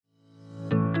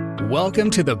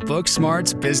Welcome to the Book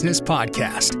Smarts Business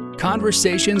Podcast.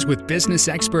 Conversations with business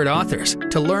expert authors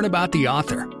to learn about the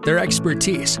author, their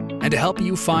expertise, and to help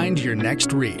you find your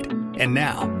next read. And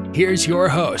now, here's your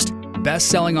host,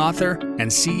 best-selling author and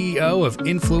CEO of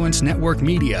Influence Network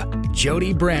Media,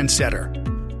 Jody Brandsetter.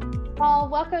 Well,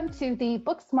 welcome to the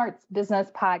Book Smarts Business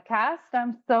Podcast.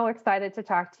 I'm so excited to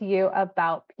talk to you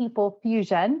about People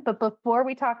Fusion. But before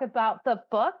we talk about the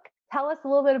book, tell us a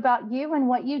little bit about you and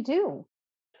what you do.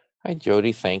 Hi,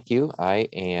 Jody. Thank you. I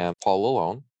am Paul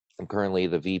LaLonde. I'm currently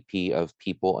the VP of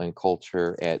People and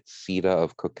Culture at CETA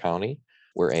of Cook County.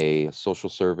 We're a social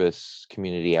service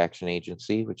community action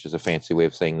agency, which is a fancy way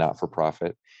of saying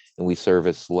not-for-profit. And we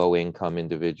service low-income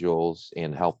individuals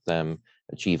and help them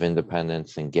achieve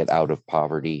independence and get out of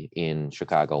poverty in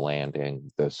Chicagoland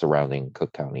and the surrounding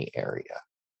Cook County area.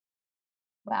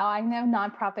 Wow, I know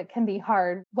nonprofit can be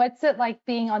hard. What's it like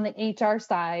being on the HR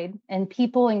side and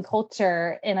people and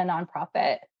culture in a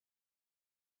nonprofit?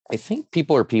 I think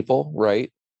people are people,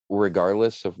 right?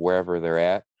 Regardless of wherever they're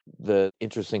at. The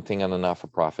interesting thing on the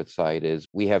not-for-profit side is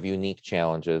we have unique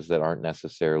challenges that aren't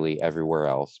necessarily everywhere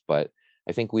else, but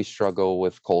I think we struggle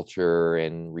with culture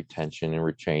and retention and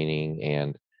retraining,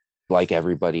 and like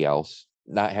everybody else,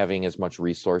 not having as much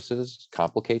resources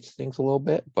complicates things a little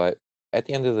bit, but at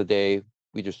the end of the day,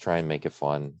 we just try and make it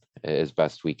fun as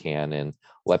best we can and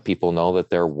let people know that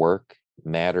their work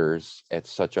matters at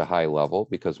such a high level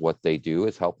because what they do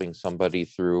is helping somebody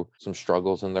through some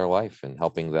struggles in their life and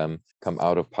helping them come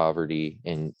out of poverty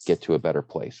and get to a better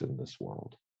place in this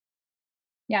world.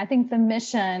 Yeah, I think the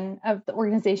mission of the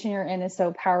organization you're in is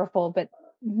so powerful, but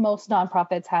most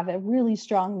nonprofits have a really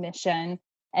strong mission,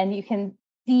 and you can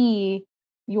see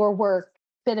your work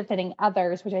benefiting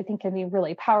others, which I think can be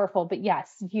really powerful. But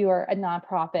yes, you're a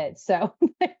nonprofit, so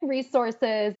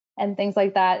resources and things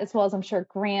like that, as well as I'm sure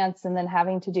grants, and then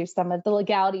having to do some of the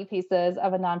legality pieces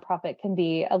of a nonprofit can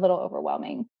be a little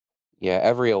overwhelming. Yeah,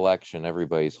 every election,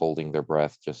 everybody's holding their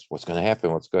breath, just what's going to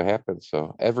happen, what's going to happen.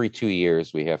 So every 2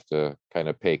 years, we have to kind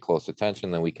of pay close attention,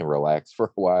 then we can relax for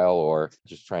a while or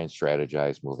just try and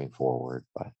strategize moving forward.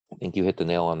 But I think you hit the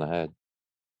nail on the head.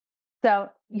 So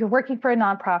you're working for a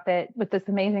nonprofit with this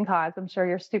amazing cause. I'm sure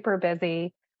you're super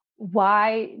busy.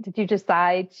 Why did you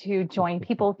decide to join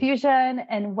People Fusion?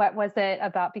 And what was it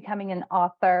about becoming an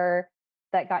author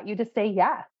that got you to say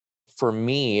yes? For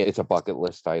me, it's a bucket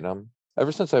list item.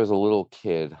 Ever since I was a little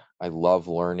kid, I love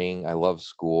learning. I love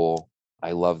school.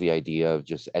 I love the idea of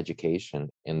just education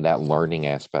and that learning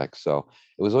aspect. So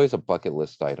it was always a bucket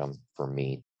list item for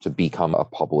me to become a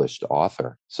published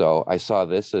author. So I saw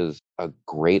this as a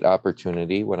great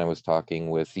opportunity when I was talking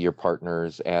with your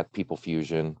partners at People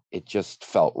Fusion. It just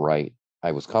felt right.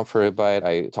 I was comforted by it.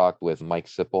 I talked with Mike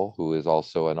Sipple, who is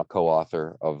also a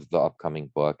co-author of the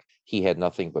upcoming book. He had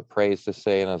nothing but praise to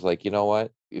say. And I was like, you know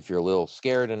what? If you're a little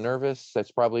scared and nervous, that's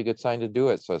probably a good sign to do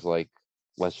it. So I was like,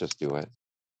 let's just do it.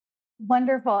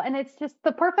 Wonderful. And it's just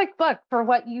the perfect book for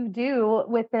what you do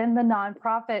within the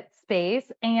nonprofit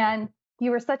space. And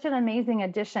you were such an amazing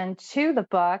addition to the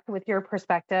book with your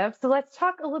perspective. So let's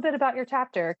talk a little bit about your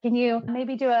chapter. Can you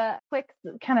maybe do a quick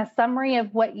kind of summary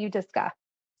of what you discussed?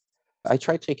 I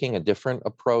tried taking a different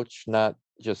approach, not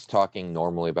just talking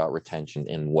normally about retention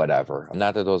in whatever.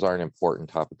 Not that those aren't important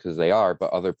topics, because they are,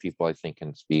 but other people I think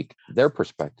can speak their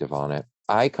perspective on it.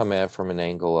 I come at it from an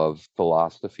angle of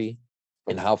philosophy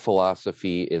and how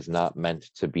philosophy is not meant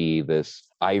to be this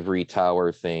ivory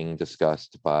tower thing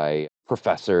discussed by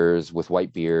professors with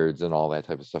white beards and all that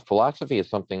type of stuff. Philosophy is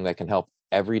something that can help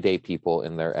everyday people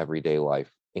in their everyday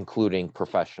life, including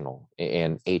professional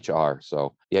and HR.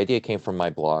 So the idea came from my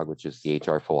blog, which is the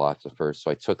HR Philosopher. So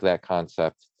I took that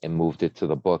concept and moved it to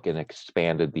the book and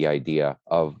expanded the idea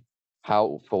of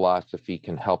how philosophy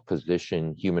can help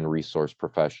position human resource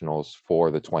professionals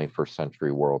for the 21st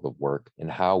century world of work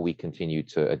and how we continue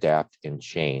to adapt and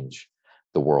change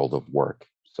the world of work.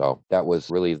 So that was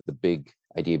really the big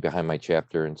idea behind my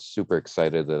chapter, and super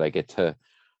excited that I get to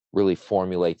really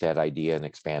formulate that idea and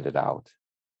expand it out.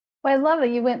 Well, I love that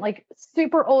you went like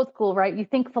super old school, right? You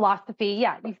think philosophy,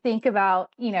 yeah, you think about,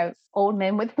 old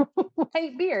men with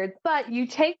white beards, but you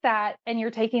take that and you're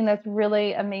taking this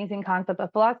really amazing concept of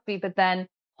philosophy, but then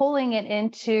pulling it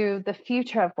into the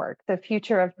future of work, the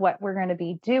future of what we're going to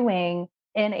be doing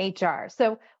in HR.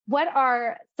 So what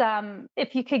are some,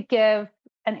 if you could give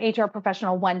an HR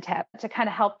professional one tip to kind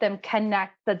of help them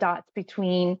connect the dots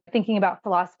between thinking about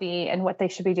philosophy and what they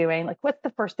should be doing, like what's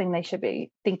the first thing they should be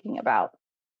thinking about?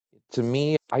 To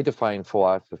me, I define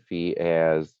philosophy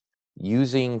as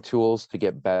using tools to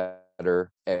get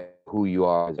better at who you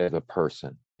are as a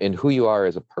person. And who you are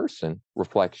as a person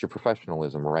reflects your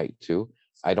professionalism, right, too?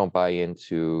 I don't buy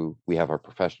into we have our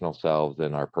professional selves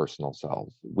and our personal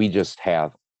selves. We just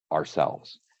have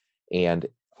ourselves. And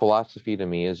philosophy to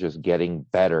me is just getting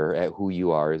better at who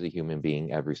you are as a human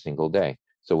being every single day.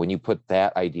 So when you put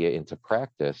that idea into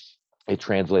practice, it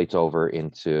translates over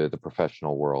into the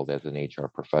professional world as an HR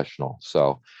professional.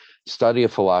 So study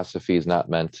of philosophy is not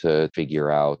meant to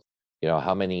figure out,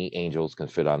 how many angels can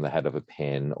fit on the head of a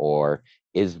pin, or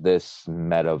is this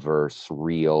metaverse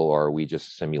real, or are we just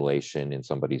a simulation in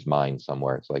somebody's mind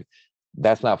somewhere? It's like,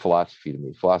 that's not philosophy to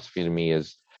me. Philosophy to me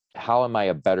is, how am I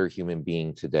a better human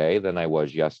being today than I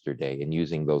was yesterday, and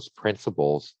using those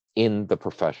principles in the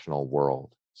professional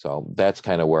world. So that's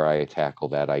kind of where I tackle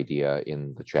that idea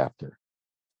in the chapter.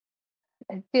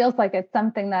 It feels like it's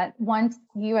something that once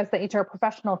you as the HR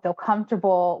professional feel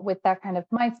comfortable with that kind of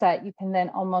mindset, you can then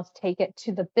almost take it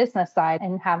to the business side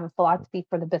and have a philosophy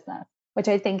for the business, which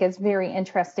I think is very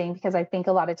interesting, because I think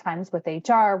a lot of times with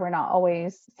HR, we're not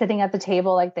always sitting at the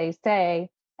table like they say.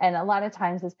 And a lot of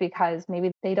times it's because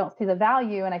maybe they don't see the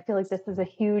value. And I feel like this is a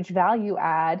huge value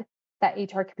add that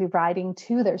HR could be providing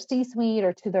to their C-suite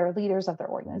or to their leaders of their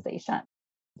organization.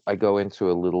 I go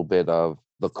into a little bit of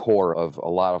the core of a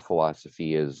lot of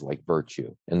philosophy is like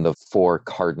virtue and the four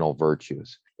cardinal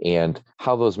virtues, and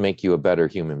how those make you a better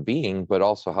human being, but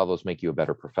also how those make you a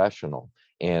better professional.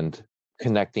 And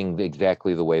connecting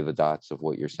exactly the way the dots of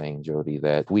what you're saying, Jody,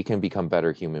 that we can become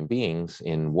better human beings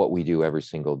in what we do every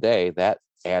single day, that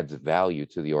adds value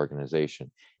to the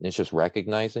organization. And it's just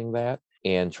recognizing that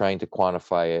and trying to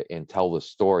quantify it and tell the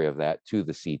story of that to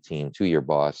the C team, to your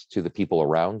boss, to the people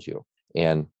around you,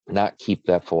 and not keep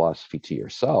that philosophy to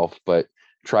yourself, but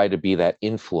try to be that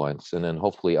influence. And then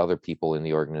hopefully other people in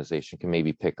the organization can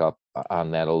maybe pick up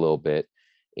on that a little bit.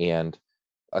 And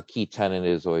a key tenet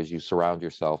is always you surround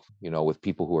yourself, with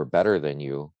people who are better than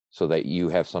you, so that you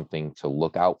have something to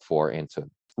look out for and to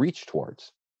reach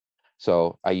towards.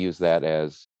 So I use that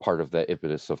as part of the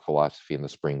impetus of philosophy and the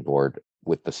springboard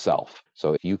with the self.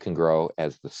 So if you can grow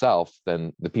as the self,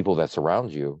 then the people that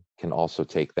surround you can also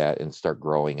take that and start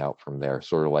growing out from there,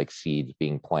 sort of like seed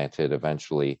being planted.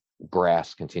 Eventually,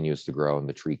 grass continues to grow and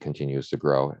the tree continues to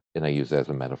grow. And I use that as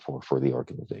a metaphor for the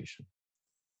organization.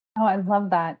 Oh, I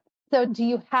love that. So do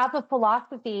you have a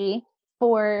philosophy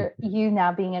for you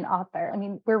now being an author? I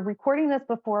mean, we're recording this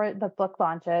before the book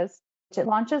launches, which it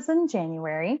launches in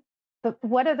January. But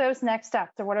what are those next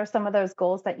steps, or what are some of those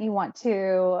goals that you want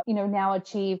to, now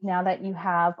achieve now that you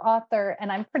have author,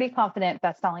 and I'm pretty confident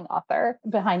best-selling author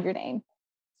behind your name?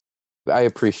 I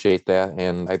appreciate that.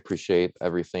 And I appreciate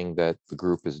everything that the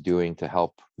group is doing to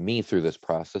help me through this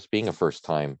process, being a first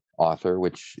time author,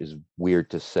 which is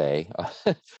weird to say,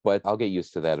 but I'll get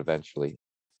used to that eventually.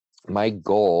 My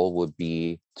goal would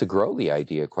be to grow the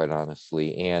idea, quite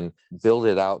honestly, and build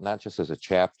it out, not just as a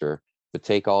chapter, but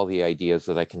take all the ideas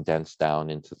that I condensed down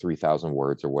into 3,000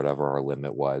 words or whatever our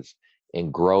limit was,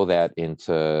 and grow that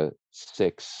into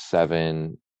 6,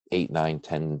 7, 8, 9,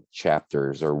 10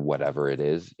 chapters or whatever it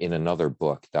is in another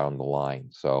book down the line.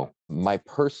 So my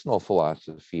personal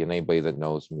philosophy, and anybody that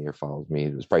knows me or follows me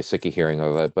is probably sick of hearing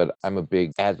of it, but I'm a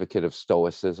big advocate of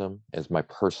stoicism as my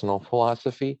personal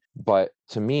philosophy. But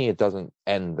to me, it doesn't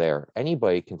end there.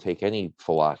 Anybody can take any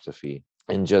philosophy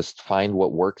and just find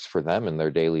what works for them in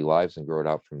their daily lives and grow it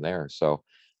out from there. So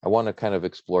I want to kind of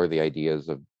explore the ideas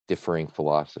of differing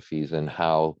philosophies and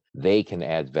how they can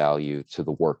add value to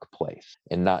the workplace,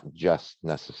 and not just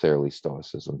necessarily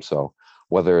stoicism. So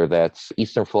whether that's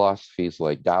Eastern philosophies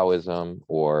like Taoism,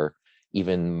 or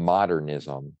even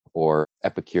modernism or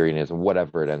Epicureanism,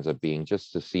 whatever it ends up being,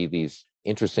 just to see these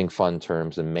interesting, fun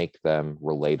terms and make them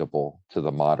relatable to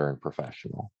the modern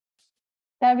professional.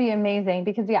 That'd be amazing,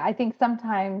 because I think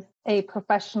sometimes a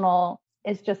professional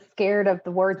is just scared of the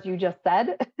words you just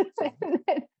said.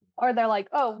 Or they're like,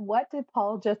 oh, what did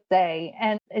Paul just say?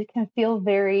 And it can feel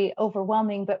very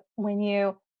overwhelming. But when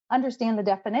you understand the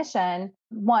definition,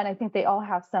 one, I think they all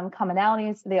have some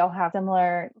commonalities. They all have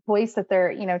similar voice that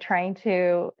they're, trying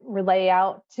to relay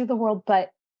out to the world. But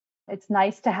it's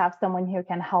nice to have someone who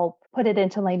can help put it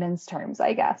into layman's terms,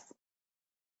 I guess.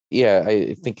 Yeah,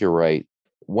 I think you're right.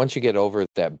 Once you get over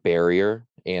that barrier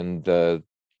and the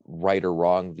right or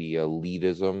wrong, the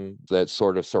elitism that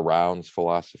sort of surrounds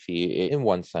philosophy in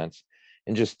one sense,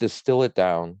 and just distill it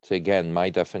down to, again, my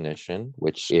definition,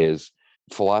 which is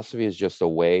philosophy is just a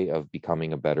way of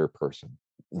becoming a better person.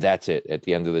 That's it at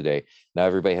the end of the day. Now,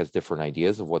 everybody has different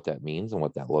ideas of what that means and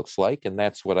what that looks like. And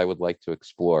that's what I would like to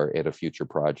explore at a future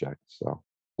project. So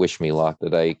wish me luck,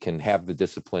 that I can have the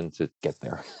discipline to get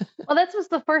there. Well, this was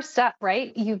the first step,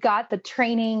 right? You got the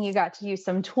training, you got to use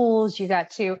some tools, you got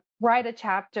to write a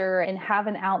chapter and have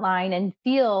an outline and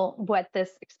feel what this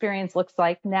experience looks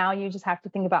like. Now you just have to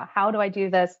think about, how do I do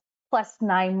this plus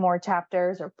 9 more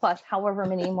chapters, or plus however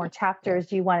many more chapters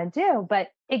you want to do.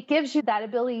 But it gives you that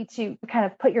ability to kind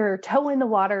of put your toe in the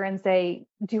water and say,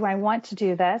 do I want to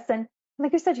do this? And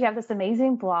like you said, you have this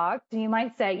amazing blog. So you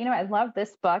might say, I love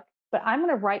this book, but I'm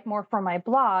going to write more for my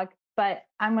blog. But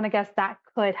I'm going to guess that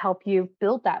could help you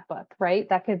build that book, right?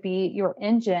 That could be your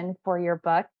engine for your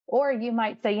book. Or you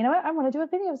might say, I want to do a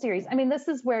video series. I mean, this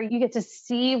is where you get to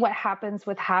see what happens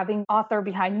with having author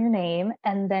behind your name.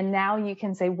 And then now you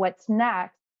can say, what's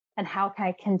next? And how can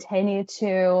I continue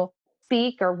to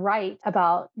speak or write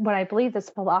about what I believe, this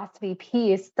philosophy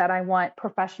piece that I want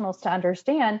professionals to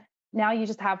understand? Now you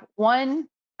just have one,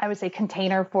 I would say,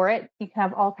 container for it. You can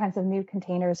have all kinds of new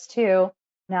containers too,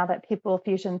 now that People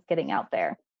Fusion's getting out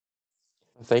there.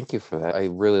 Thank you for that. I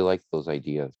really like those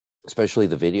ideas, especially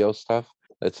the video stuff.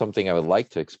 That's something I would like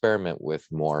to experiment with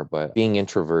more, but being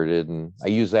introverted, and I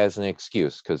use that as an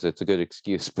excuse because it's a good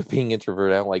excuse, but being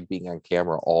introverted, I don't like being on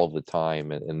camera all the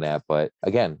time and that. But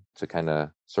again, to kind of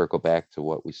circle back to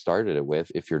what we started it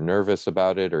with, if you're nervous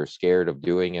about it or scared of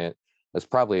doing it, that's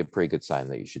probably a pretty good sign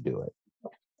that you should do it.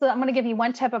 So I'm going to give you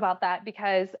one tip about that,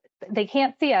 because they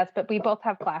can't see us, but we both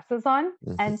have glasses on.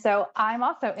 Mm-hmm. And so I'm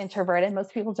also introverted.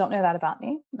 Most people don't know that about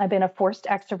me. I've been a forced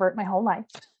extrovert my whole life.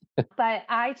 But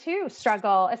I too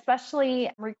struggle, especially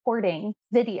recording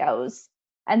videos.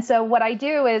 And so what I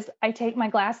do is I take my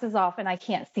glasses off and I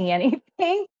can't see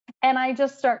anything. And I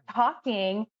just start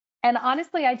talking. And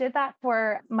honestly, I did that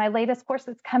for my latest course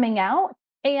that's coming out.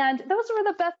 And those were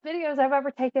the best videos I've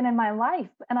ever taken in my life.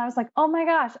 And I was like, oh my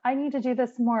gosh, I need to do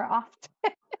this more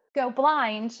often. Go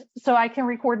blind so I can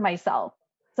record myself.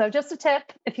 So just a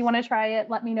tip, if you want to try it,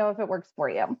 let me know if it works for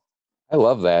you. I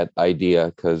love that idea,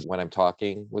 because when I'm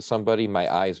talking with somebody,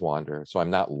 my eyes wander. So I'm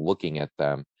not looking at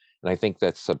them. And I think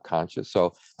that's subconscious.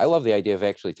 So I love the idea of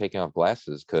actually taking off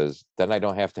glasses, because then I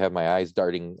don't have to have my eyes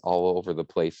darting all over the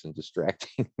place and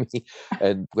distracting me.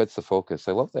 And that's the focus.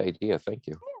 I love the idea. Thank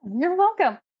you. You're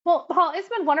welcome. Well, Paul, it's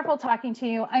been wonderful talking to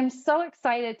you. I'm so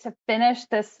excited to finish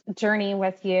this journey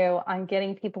with you on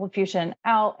getting People Fusion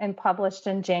out and published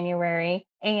in January.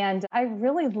 And I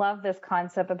really love this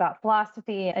concept about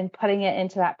philosophy and putting it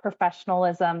into that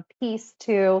professionalism piece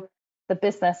to the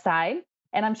business side.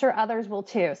 And I'm sure others will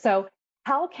too. So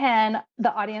how can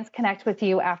the audience connect with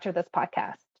you after this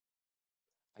podcast?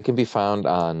 I can be found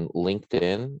on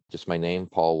LinkedIn, just my name,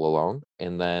 Paul LaLonde,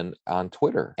 and then on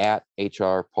Twitter at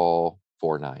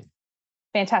HRPaul49.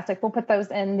 Fantastic. We'll put those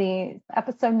in the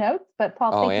episode notes. But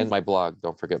Paul, and my blog.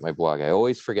 Don't forget my blog. I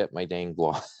always forget my dang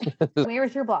blog.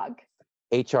 Where's your blog?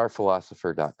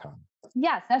 hrphilosopher.com.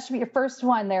 Yes, that should be your first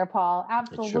one there, Paul.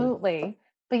 Absolutely.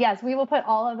 But yes, we will put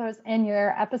all of those in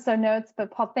your episode notes.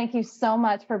 But Paul, thank you so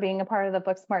much for being a part of the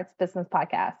Book Smarts Business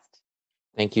Podcast.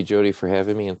 Thank you, Jody, for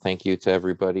having me. And thank you to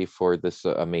everybody for this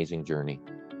amazing journey.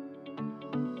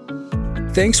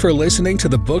 Thanks for listening to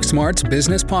the Book Smarts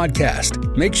Business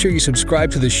Podcast. Make sure you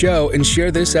subscribe to the show and share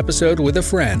this episode with a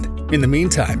friend. In the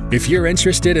meantime, if you're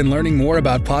interested in learning more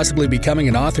about possibly becoming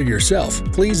an author yourself,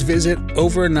 please visit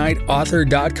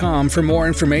overnightauthor.com for more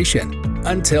information.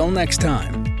 Until next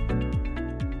time.